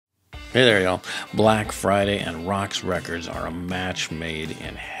Hey there, y'all. Black Friday and Roxx Records are a match made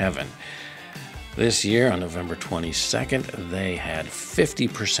in heaven. This year, on November 22nd, they had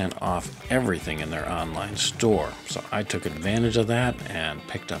 50% off everything in their online store. So I took advantage of that and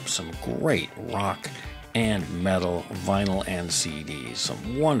picked up some great rock and metal, vinyl and CDs.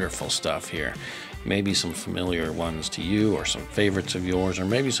 Some wonderful stuff here. Maybe some familiar ones to you or some favorites of yours, or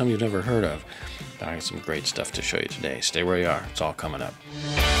maybe some you've never heard of. I got some great stuff to show you today. Stay where you are. It's all coming up.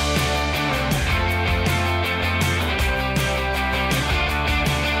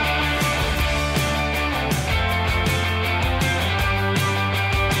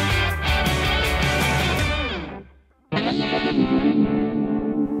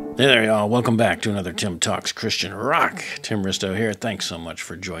 Hey there, y'all. Welcome back to another Tim Talks Christian Rock. Tim Risto here. Thanks so much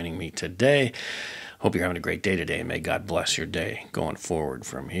for joining me today. Hope you're having a great day today, and may God bless your day going forward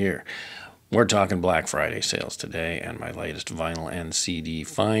from here. We're talking Black Friday sales today and my latest vinyl and CD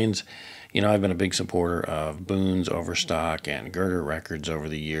finds. You know, I've been a big supporter of Boone's, Overstock, and Girder Records over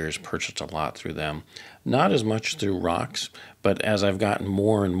the years, purchased a lot through them. Not as much through Roxx, but as I've gotten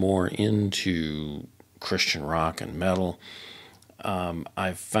more and more into Christian rock and metal,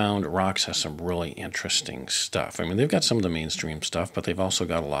 I've found Roxx has some really interesting stuff. I mean, they've got some of the mainstream stuff, but they've also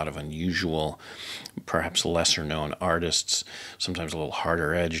got a lot of unusual, perhaps lesser-known artists, sometimes a little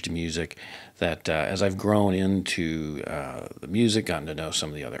harder-edged music that as I've grown into the music, gotten to know some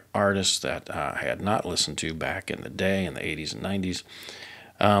of the other artists that I had not listened to back in the day, in the 80s and 90s,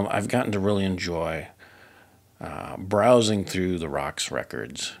 I've gotten to really enjoy browsing through the Roxx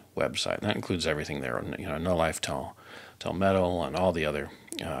Records website. And that includes everything there, you know, No Life Till Metal and all the other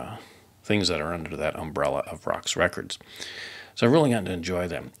things that are under that umbrella of Roxx Records. So I've really gotten to enjoy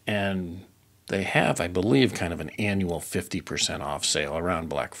them. And they have, I believe, kind of an annual 50% off sale around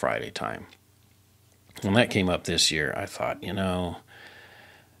Black Friday time. When that came up this year, I thought, you know,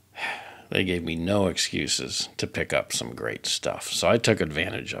 they gave me no excuses to pick up some great stuff. So I took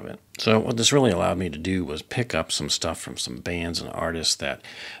advantage of it. So what this really allowed me to do was pick up some stuff from some bands and artists that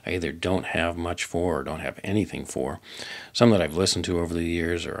I either don't have much for or don't have anything for. Some that I've listened to over the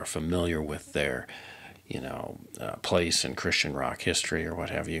years or are familiar with their, place in Christian rock history or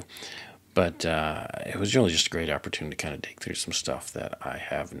what have you. But it was really just a great opportunity to kind of dig through some stuff that I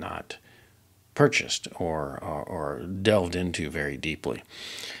have not purchased or delved into very deeply.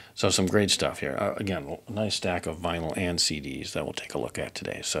 So some great stuff here. Again, a nice stack of vinyl and CDs that we'll take a look at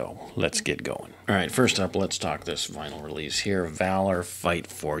today. So let's get going. All right, first up, let's talk this vinyl release here. Valor, Fight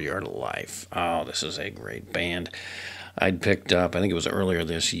for Your Life. Oh, this is a great band. I'd picked up, I think it was earlier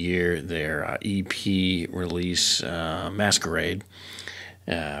this year, their EP release, Masquerade,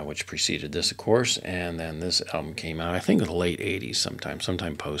 which preceded this, of course. And then this album came out, I think, in the late 80s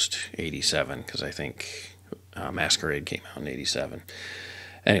sometime post-87, because I think Masquerade came out in 87.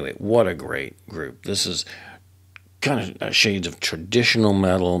 Anyway, what a great group. This is kind of shades of traditional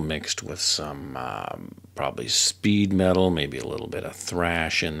metal mixed with some probably speed metal, maybe a little bit of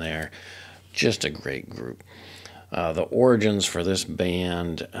thrash in there. Just a great group. The origins for this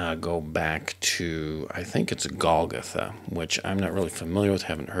band go back to, I think it's Golgotha, which I'm not really familiar with,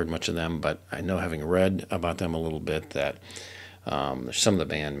 haven't heard much of them, but I know, having read about them a little bit, that there's some of the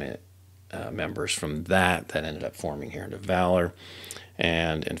band members from that ended up forming here into Valor.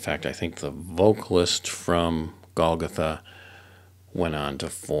 And in fact, I think the vocalist from Golgotha went on to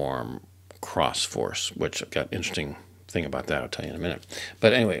form Crossforce, which I've got an interesting thing about that I'll tell you in a minute.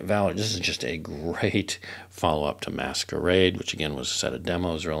 But anyway, Valor, this is just a great follow-up to Masquerade, which again was a set of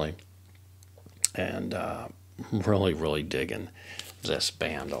demos, really. And really, really digging this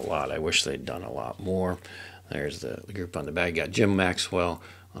band a lot. I wish they'd done a lot more. There's the group on the back. You got Jim Maxwell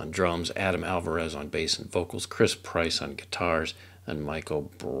on drums, Adam Alvarez on bass and vocals, Chris Price on guitars, and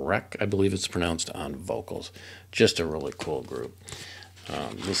Michael Breck, I believe it's pronounced, on vocals. Just a really cool group.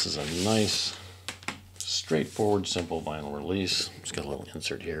 This is a nice, straightforward, simple vinyl release. It's got a little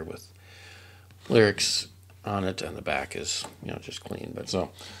insert here with lyrics on it, and the back is, just clean. But so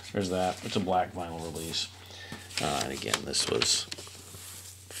there's that. It's a black vinyl release. And again, this was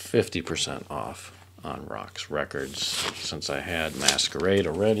 50% off on Roxx Records. Since I had Masquerade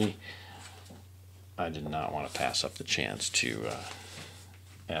already, I did not want to pass up the chance to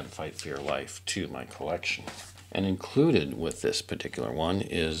add Fight for Your Life to my collection. And included with this particular one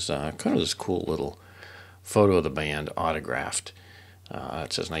is kind of this cool little photo of the band autographed.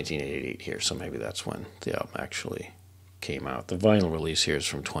 It says 1988 here, so maybe that's when the album actually came out. The vinyl release here is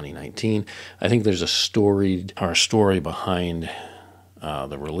from 2019. I think there's a story behind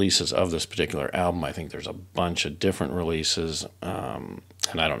the releases of this particular album. I think there's a bunch of different releases, and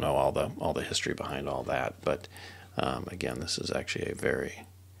I don't know all the history behind all that. But again, this is actually a very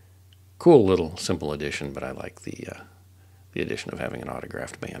Cool little simple addition, but I like the addition of having an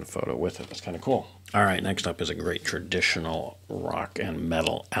autographed band photo with it. It's kind of cool. All right, next up is a great traditional rock and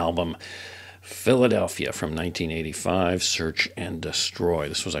metal album, Philadelphia from 1985, Search and Destroy.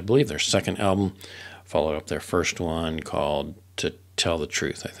 This was, I believe, their second album, followed up their first one called To Tell the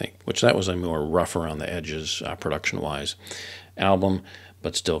Truth, I think, which that was a more rough around the edges, production-wise album,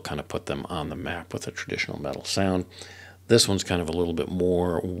 but still kind of put them on the map with a traditional metal sound. This one's kind of a little bit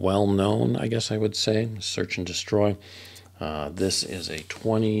more well-known, I guess I would say, Search and Destroy. This is a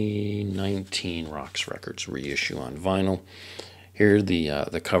 2019 Roxx Records reissue on vinyl. Here,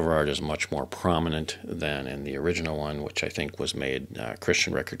 the cover art is much more prominent than in the original one, which I think was made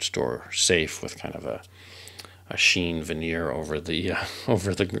Christian record store safe with kind of a sheen veneer over the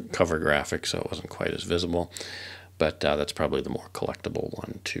cover graphic, so it wasn't quite as visible. But that's probably the more collectible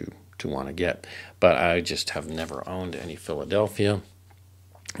one to want to get. But I just have never owned any Philadelphia.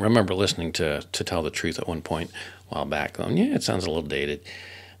 I remember listening to Tell the Truth at one point a while back, going, yeah, it sounds a little dated.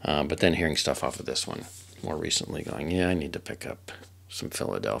 But then hearing stuff off of this one more recently, going, yeah, I need to pick up some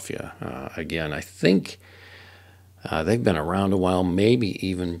Philadelphia. Again, I think they've been around a while, maybe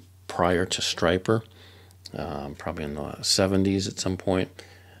even prior to Stryper, probably in the 70s at some point.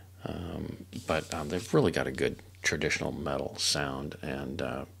 But they've really got a good traditional metal sound. And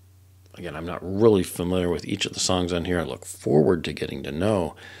again, I'm not really familiar with each of the songs on here. I look forward to getting to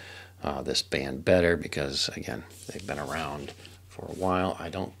know this band better because, again, they've been around for a while. I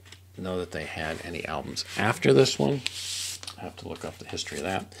don't know that they had any albums after this one. I have to look up the history of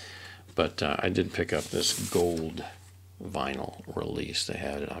that. But I did pick up this gold vinyl release. They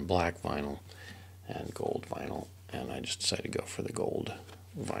had it on black vinyl and gold vinyl, and I just decided to go for the gold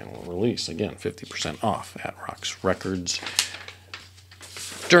vinyl release. Again, 50% off at Roxx Records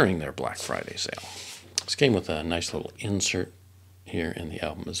during their Black Friday sale. This came with a nice little insert here in the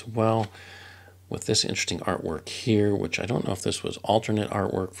album as well, with this interesting artwork here, which I don't know if this was alternate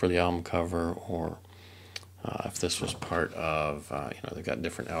artwork for the album cover or if this was part of, they've got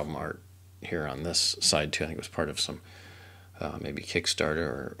different album art here on this side too. I think it was part of some maybe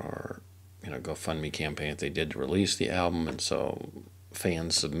Kickstarter or GoFundMe campaign that they did to release the album, and so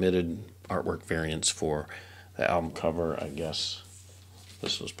fans submitted artwork variants for the album cover. I guess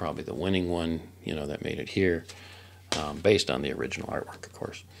this was probably the winning one, that made it here, based on the original artwork, of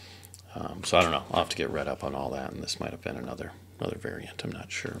course. So I don't know. I'll have to get read up on all that, and this might have been another variant. I'm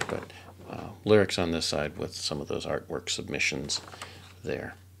not sure, but lyrics on this side with some of those artwork submissions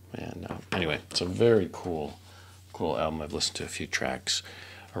there. And anyway, it's a very cool album. I've listened to a few tracks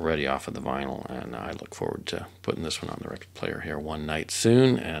already off of the vinyl, and I look forward to putting this one on the record player here one night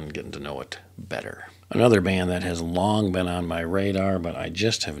soon and getting to know it better. Another band that has long been on my radar, but I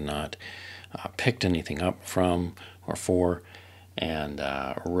just have not picked anything up from or for, and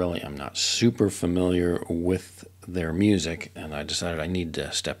really I'm not super familiar with their music, and I decided I need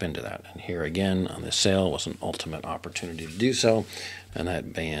to step into that. And here again on this sale was an ultimate opportunity to do so, and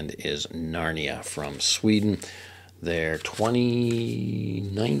that band is Narnia from Sweden. Their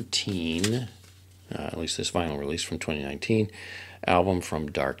 2019, at least this vinyl release from 2019, album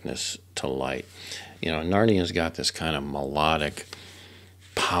From Darkness to Light. Narnia's got this kind of melodic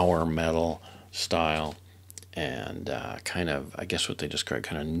power metal style and kind of, I guess what they describe,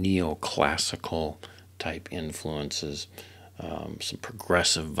 kind of neoclassical type influences, some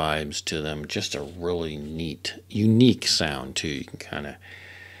progressive vibes to them, just a really neat, unique sound too. You can kind of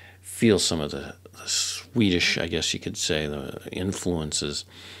feel some of the Swedish, I guess you could say, the influences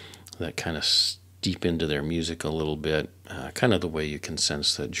that kind of steep into their music a little bit, kind of the way you can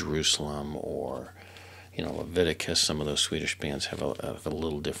sense that Jerusalem or Leviticus, some of those Swedish bands have a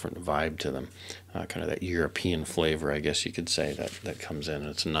little different vibe to them, kind of that European flavor, I guess you could say, that comes in.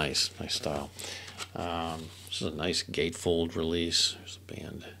 It's a nice style. This is a nice gatefold release. There's a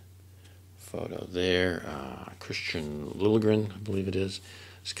band photo there. Christian Lillegren, I believe it is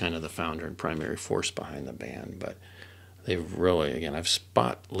kind of the founder and primary force behind the band, but they've really, again, I've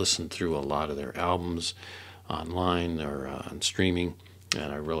listened through a lot of their albums online or on streaming,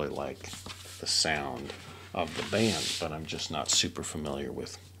 and I really like the sound of the band, but I'm just not super familiar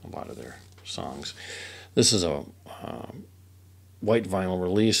with a lot of their songs. This is a white vinyl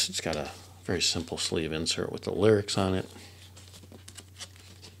release. It's got a very simple sleeve insert with the lyrics on it,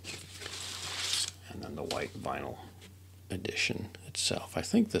 and then the white vinyl edition itself. I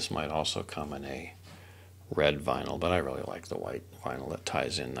think this might also come in a red vinyl, but I really like the white vinyl. That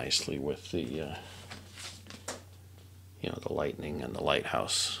ties in nicely with the the lightning and the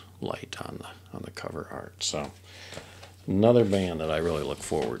lighthouse light on the cover art. So another band that I really look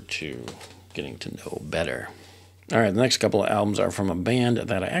forward to getting to know better. All right, the next couple of albums are from a band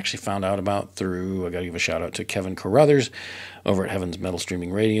that I actually found out about through, I got to give a shout out to Keven Crothers over at Heaven's Metal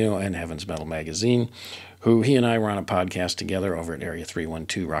Streaming Radio and Heaven's Metal Magazine, who he and I were on a podcast together over at Area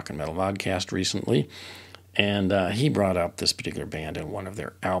 312 Rock and Metal Vodcast recently. And he brought up this particular band in one of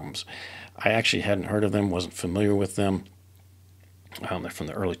their albums. I actually hadn't heard of them, wasn't familiar with them. They're from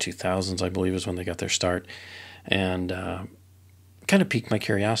the early 2000s, I believe, is when they got their start. And kind of piqued my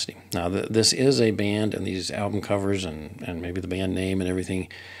curiosity. Now, this is a band, and these album covers and maybe the band name and everything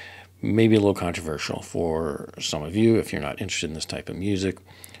may be a little controversial for some of you if you're not interested in this type of music,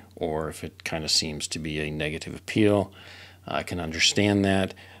 or if it kind of seems to be a negative appeal. I can understand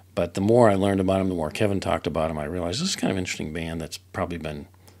that. But the more I learned about them, the more Keven talked about them, I realized this is kind of an interesting band that's probably been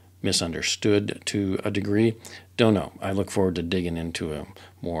misunderstood to a degree. Don't know. I look forward to digging into them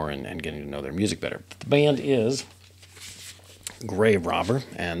more and getting to know their music better. The band is Grave Robber,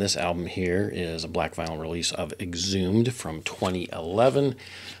 and this album here is a black vinyl release of Exhumed from 2011.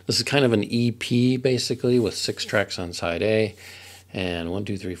 This is kind of an EP, basically, with 6 tracks on side A, and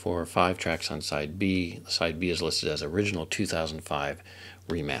 5 tracks on side B. Side B is listed as original 2005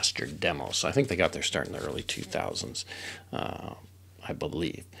 remastered demo. So I think they got their start in the early 2000s, I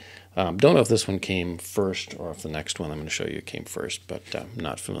believe. Don't know if this one came first or if the next one I'm going to show you came first, but I'm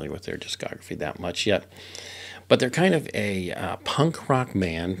not familiar with their discography that much yet. But they're kind of a punk rock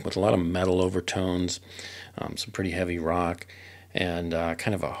band with a lot of metal overtones, some pretty heavy rock, and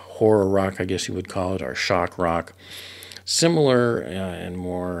kind of a horror rock, I guess you would call it, or shock rock. Similar and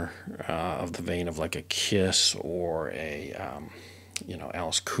more of the vein of like a Kiss or a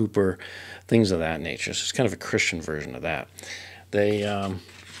Alice Cooper, things of that nature. So it's kind of a Christian version of that. They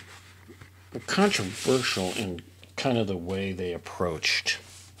were controversial in kind of the way they approached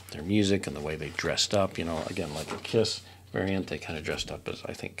their music and the way they dressed up. Again, like a Kiss variant, they kind of dressed up as,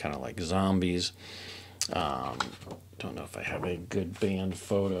 I think, kind of like zombies. Don't know if I have a good band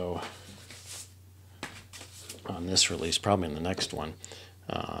photo on this release, probably in the next one.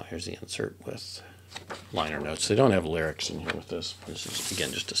 Here's the insert with liner notes. They don't have lyrics in here with this. This is,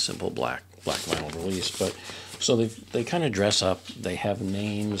 again, just a simple black vinyl release. But so they kind of dress up. They have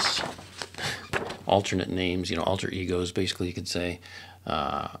names, alternate names, alter egos, basically, you could say.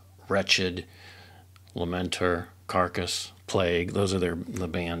 Wretched, Lamenter, Carcass, Plague. Those are the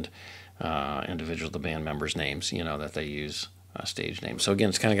band individuals, the band members' names, that they use, stage names. So again,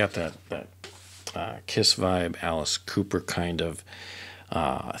 it's kind of got that Kiss vibe, Alice Cooper kind of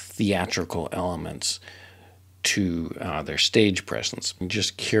theatrical elements to their stage presence. I'm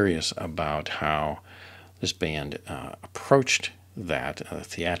just curious about how this band approached that, the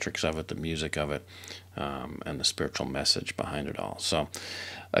theatrics of it, the music of it, and the spiritual message behind it all. So,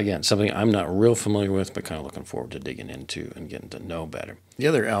 again, something I'm not real familiar with, but kind of looking forward to digging into and getting to know better. The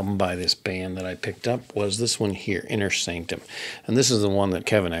other album by this band that I picked up was this one here, Inner Sanctum. And this is the one that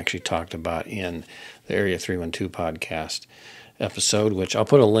Keven actually talked about in the Area 312 podcast episode, which I'll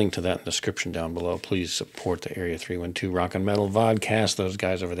put a link to that in the description down below. Please support the Area 312 Rock and Metal Vodcast. Those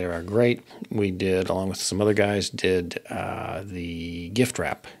guys over there are great. We did, along with some other guys, did the gift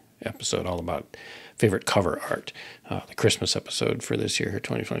wrap episode all about favorite cover art, the Christmas episode for this year here,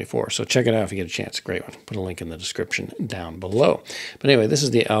 2024. So check it out if you get a chance. Great one. Put a link in the description down below. But anyway, this is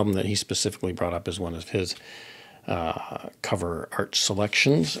the album that he specifically brought up as one of his cover art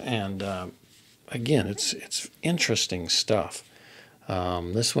selections. And again, it's interesting stuff.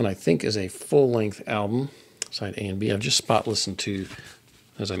 This one, I think, is a full-length album, side A and B. I've just spot listened to,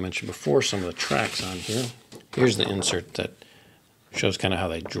 as I mentioned before, some of the tracks on here. Here's the insert that shows kind of how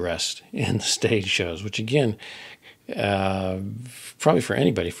they dressed in the stage shows, which, again, probably for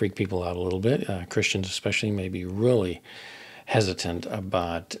anybody, freak people out a little bit. Christians especially may be really hesitant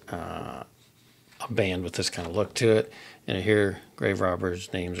about a band with this kind of look to it. And here, Grave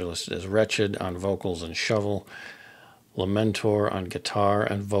Robber's names are listed as Wretched on vocals and shovel, Lamentor on guitar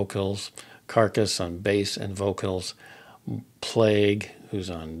and vocals, Carcass on bass and vocals, Plague, who's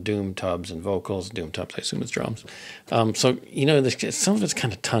on Doom Tubs and vocals. Doom Tubs, I assume it's drums. So, some of it's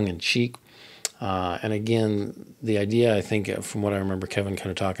kind of tongue-in-cheek. And again, the idea, I think, from what I remember Keven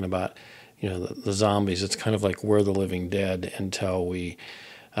kind of talking about, the zombies, it's kind of like we're the living dead until we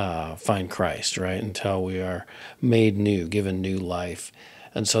find Christ, right? Until we are made new, given new life.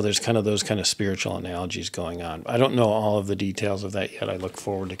 And so there's kind of those kind of spiritual analogies going on. I don't know all of the details of that yet. I look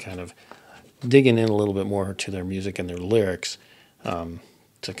forward to kind of digging in a little bit more to their music and their lyrics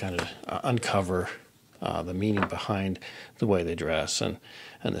to kind of uncover the meaning behind the way they dress and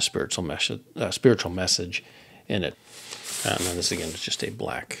the spiritual message in it. And then this, again, is just a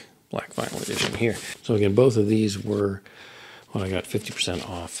black vinyl edition here. So again, both of these were Well, I got 50%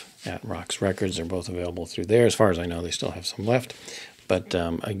 off at Roxx Records. They're both available through there. As far as I know, they still have some left. But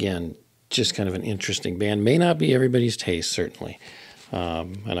again, just kind of an interesting band. May not be everybody's taste, certainly.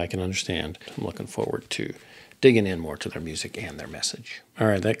 And I can understand. I'm looking forward to digging in more to their music and their message. All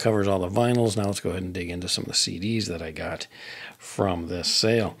right, that covers all the vinyls. Now let's go ahead and dig into some of the CDs that I got from this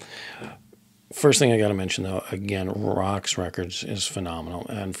sale. First thing I got to mention, though, again, Roxx Records is phenomenal.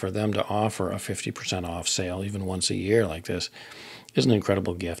 And for them to offer a 50% off sale even once a year like this is an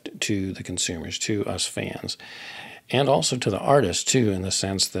incredible gift to the consumers, to us fans, and also to the artists, too, in the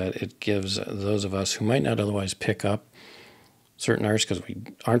sense that it gives those of us who might not otherwise pick up certain artists because we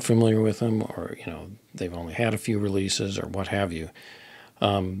aren't familiar with them, or they've only had a few releases or what have you,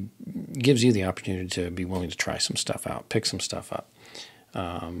 gives you the opportunity to be willing to try some stuff out, pick some stuff up,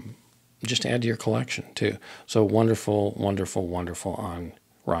 just to add to your collection too. So wonderful, wonderful, wonderful on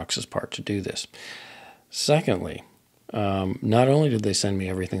Roxx's part to do this. Secondly, not only did they send me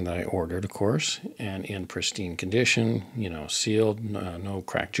everything that I ordered, of course, and in pristine condition, sealed, no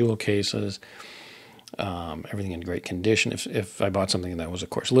cracked jewel cases, everything in great condition. If I bought something that was,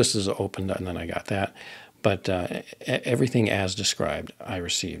 of course, listed as opened, and then I got that. But everything as described, I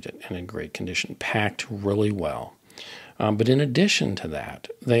received it, and in great condition, packed really well. But in addition to that,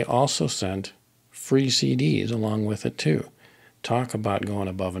 they also sent free CDs along with it, too. Talk about going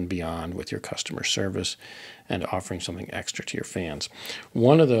above and beyond with your customer service and offering something extra to your fans.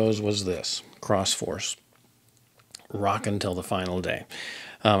 One of those was this, Crossforce, Rock Until the Final Day.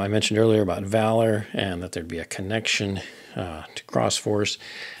 I mentioned earlier about Valor and that there'd be a connection to Crossforce.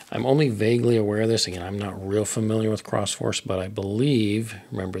 I'm only vaguely aware of this. Again, I'm not real familiar with Crossforce, but I believe,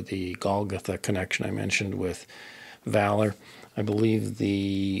 remember the Golgotha connection I mentioned with Valor? I believe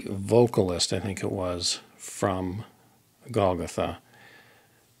the vocalist, I think it was, from Golgotha,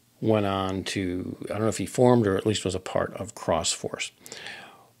 went on to, I don't know if he formed or at least was a part of Crossforce.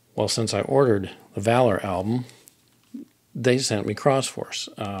 Well, since I ordered the Valor album, they sent me Crossforce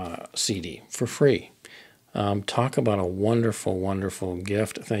CD for free. Talk about a wonderful, wonderful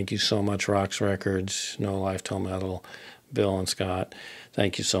gift. Thank you so much, Roxx Records, No Life Till Metal, Bill and Scott.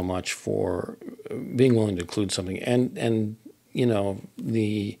 Thank you so much for being willing to include something. And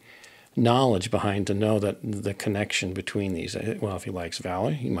the knowledge behind to know that the connection between these. Well, if he likes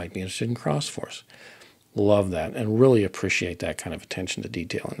Valor, he might be interested in Crossforce. Love that and really appreciate that kind of attention to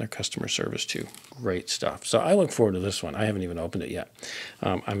detail in their customer service too. Great stuff. So I look forward to this one. I haven't even opened it yet.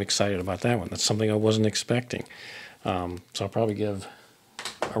 I'm excited about that one. That's something I wasn't expecting. So I'll probably give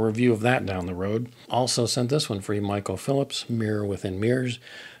a review of that down the road. Also sent this one free, Michael Phillips, Mirror Within Mirrors.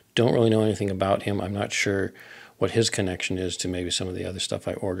 Don't really know anything about him. I'm not sure what his connection is to maybe some of the other stuff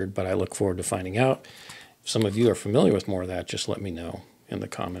I ordered, but I look forward to finding out. If some of you are familiar with more of that, just let me know in the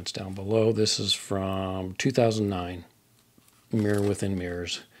comments down below. This is from 2009, Mirror Within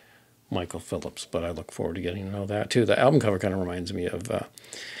Mirrors, Michael Phillips, but I look forward to getting to know that too. The album cover kind of reminds me of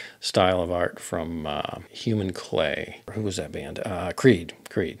style of art from Human Clay. Who was that band? Creed,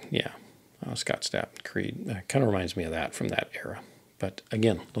 yeah. Scott Stapp, Creed. Kind of reminds me of that from that era. But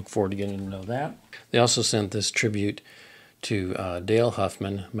again, look forward to getting to know that. They also sent this tribute to Dale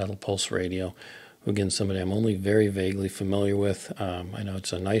Huffman, Metal Pulse Radio, who, again, somebody I'm only very vaguely familiar with. I know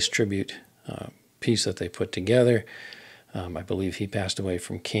it's a nice tribute piece that they put together. I believe he passed away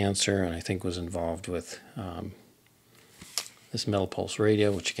from cancer and I think was involved with this Metal Pulse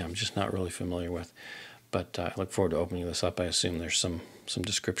Radio, which, again, I'm just not really familiar with. But I look forward to opening this up. I assume there's some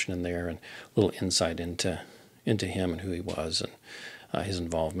description in there and a little insight into him and who he was and his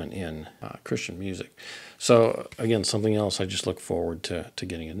involvement in Christian music. So, again, something else I just look forward to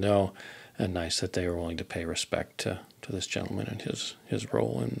getting to know. And nice that they were willing to pay respect to this gentleman and his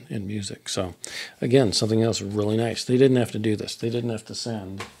role in music. So, again, something else really nice. They didn't have to do this. They didn't have to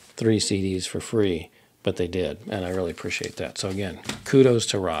send 3 CDs for free, but they did, and I really appreciate that. So, again, kudos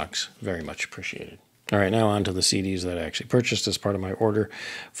to Roxx. Very much appreciated. All right, now on to the CDs that I actually purchased as part of my order.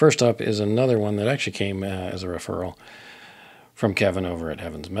 First up is another one that actually came as a referral from Keven over at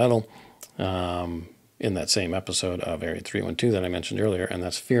Heaven's Metal. In that same episode of Area 312 that I mentioned earlier, and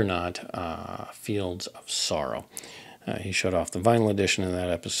that's Fear Not, Fields of Sorrow. He showed off the vinyl edition in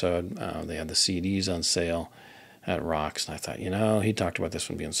that episode. They had the CDs on sale at Roxx, and I thought, he talked about this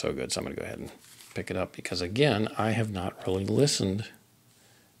one being so good, so I'm going to go ahead and pick it up, because, again, I have not really listened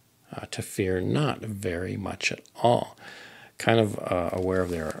to Fear Not very much at all. Kind of aware of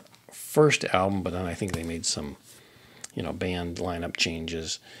their first album, but then I think they made some, band lineup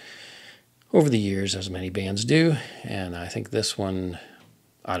changes over the years, as many bands do, and I think this one,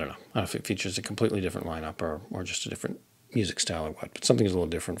 I don't know if it features a completely different lineup or just a different music style or what, but something's a little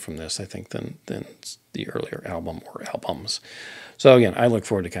different from this, I think, than the earlier album or albums. So again, I look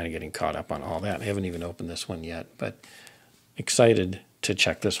forward to kind of getting caught up on all that. I haven't even opened this one yet, but excited to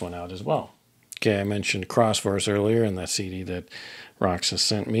check this one out as well. Okay, I mentioned Crothers earlier in that CD that Roxx has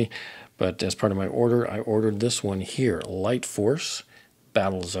sent me, but as part of my order, I ordered this one here, Light Force,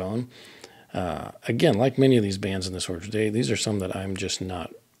 Battle Zone. Again, like many of these bands in this order today, these are some that I'm just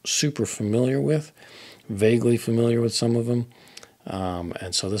not super familiar with, vaguely familiar with some of them.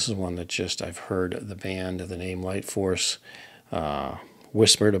 And so this is one that just I've heard the band, the name Light Force,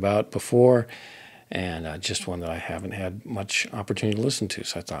 whispered about before, and just one that I haven't had much opportunity to listen to.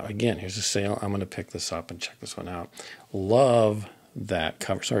 So I thought, again, here's a sale. I'm going to pick this up and check this one out. Love that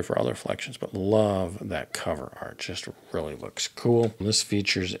cover. Sorry for all the reflections, but love that cover art. Just really looks cool. This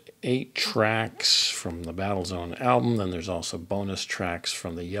features 8 tracks from the Battle Zone album. Then there's also bonus tracks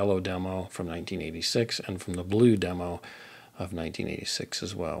from the Yellow demo from 1986 and from the Blue demo of 1986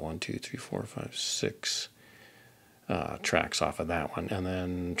 as well. 1, 2, 3, 4, 5, 6 tracks off of that one. And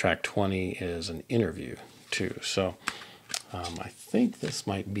then track 20 is an interview too. So I think this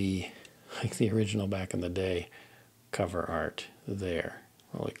might be like the original back in the day cover art there.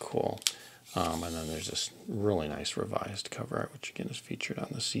 Really cool. And then there's this really nice revised cover art, which again is featured on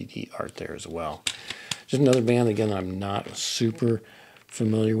the CD art there as well. Just another band, again, that I'm not super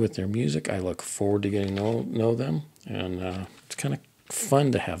familiar with their music. I look forward to getting to know them. And it's kind of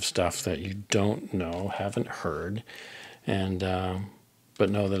fun to have stuff that you don't know, haven't heard, and but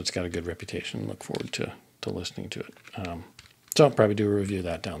know that it's got a good reputation. Look forward to listening to it. So I'll probably do a review of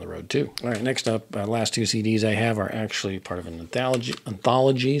that down the road too. All right, next up, last 2 CDs I have are actually part of an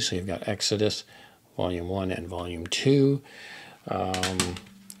anthology. So you've got Exodus, Volume 1 and Volume 2.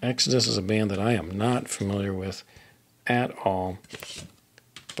 Exodus is a band that I am not familiar with at all,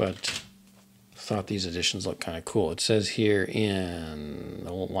 but thought these editions look kind of cool. It says here in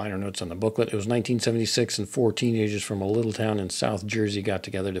the liner notes on the booklet, it was 1976 and 4 teenagers from a little town in South Jersey got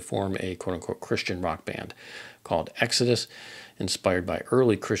together to form a quote-unquote Christian rock band called Exodus, inspired by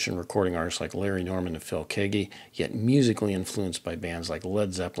early Christian recording artists like Larry Norman and Phil Keaggy, yet musically influenced by bands like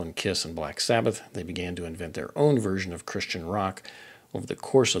Led Zeppelin, Kiss, and Black Sabbath. They began to invent their own version of Christian rock. Over the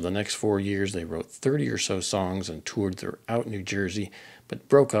course of the next 4 years, they wrote 30 or so songs and toured throughout New Jersey, but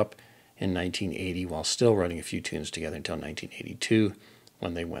broke up in 1980 while still writing a few tunes together until 1982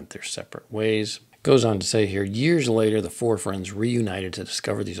 when they went their separate ways. It goes on to say here, years later, the 4 friends reunited to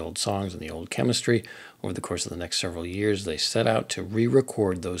discover these old songs and the old chemistry. Over the course of the next several years, they set out to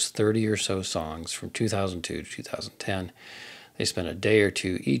re-record those 30 or so songs from 2002 to 2010. They spent a day or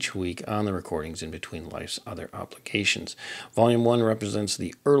 2 each week on the recordings in between life's other obligations. Volume 1 represents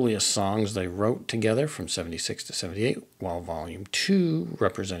the earliest songs they wrote together from 76 to 78, while Volume 2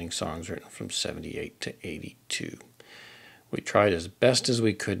 representing songs written from 78 to 82. We tried as best as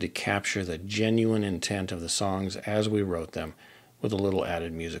we could to capture the genuine intent of the songs as we wrote them, with a little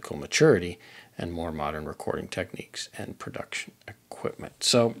added musical maturity and more modern recording techniques and production equipment.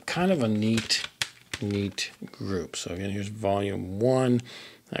 So kind of a neat group. So again, here's Volume 1.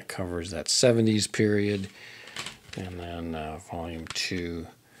 That covers that 70s period. And then Volume 2,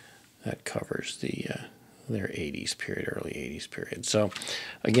 that covers their 80s period, early 80s period. So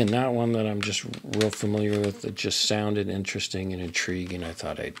again, not one that I'm just real familiar with. It just sounded interesting and intriguing. I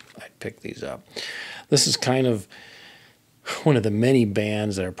thought I'd pick these up. This is kind of one of the many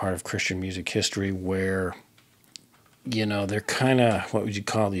bands that are part of Christian music history where, you know, they're kind of, what would you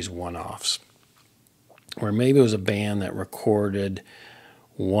call these, one-offs? Where maybe it was a band that recorded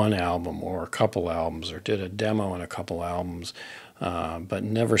one album or a couple albums or did a demo and a couple albums, but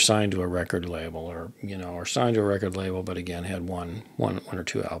never signed to a record label, or signed to a record label, but again had one or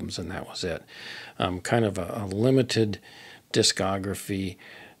 2 albums and that was it. Kind of a limited discography,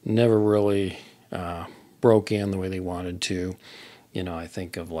 never really broke in the way they wanted to. You know, I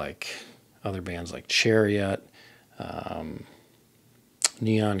think of like other bands like Chariot,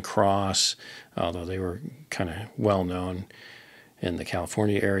 Neon Cross, although they were kind of well-known in the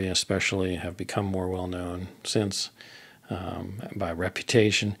California area especially, have become more well-known since by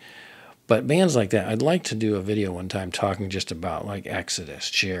reputation. But bands like that, I'd like to do a video one time talking just about like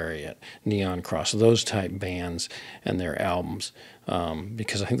Exodus, Chariot, Neon Cross, those type bands and their albums,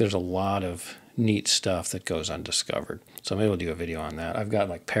 because I think there's a lot of neat stuff that goes undiscovered. So maybe we'll do a video on that. I've got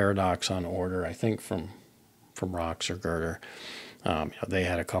like Paradox on order, I think from Roxx or Girder. They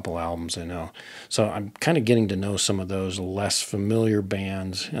had a couple albums, I know. So I'm kind of getting to know some of those less familiar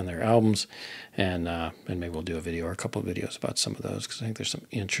bands and their albums, and maybe we'll do a video or a couple of videos about some of those, because I think there's some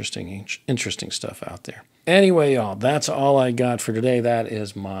interesting stuff out there. Anyway, y'all, that's all I got for today. That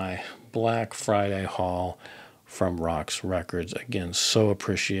is my Black Friday haul from Roxx Records. Again, so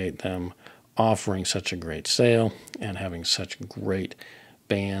appreciate them offering such a great sale and having such great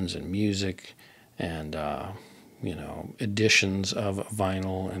bands and music and editions of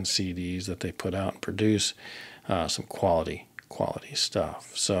vinyl and CDs that they put out and produce. Some quality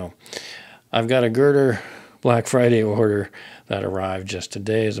stuff. So I've got a girder Black Friday order that arrived just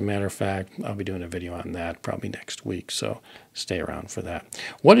today. As a matter of fact, I'll be doing a video on that probably next week, so stay around for that.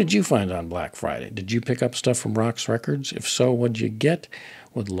 What did you find on Black Friday? Did you pick up stuff from Roxx Records? If so, what'd you get?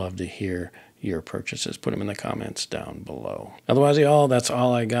 Would love to hear your purchases. Put them in the comments down below. Otherwise, y'all, that's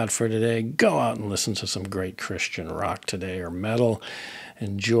all I got for today. Go out and listen to some great Christian rock today, or metal.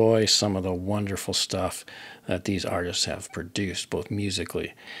 Enjoy some of the wonderful stuff that these artists have produced, both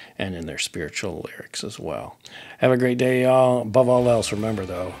musically and in their spiritual lyrics as well. Have a great day, y'all. Above all else, remember,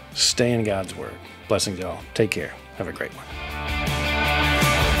 though, stay in God's Word. Blessings, y'all. Take care. Have a great one.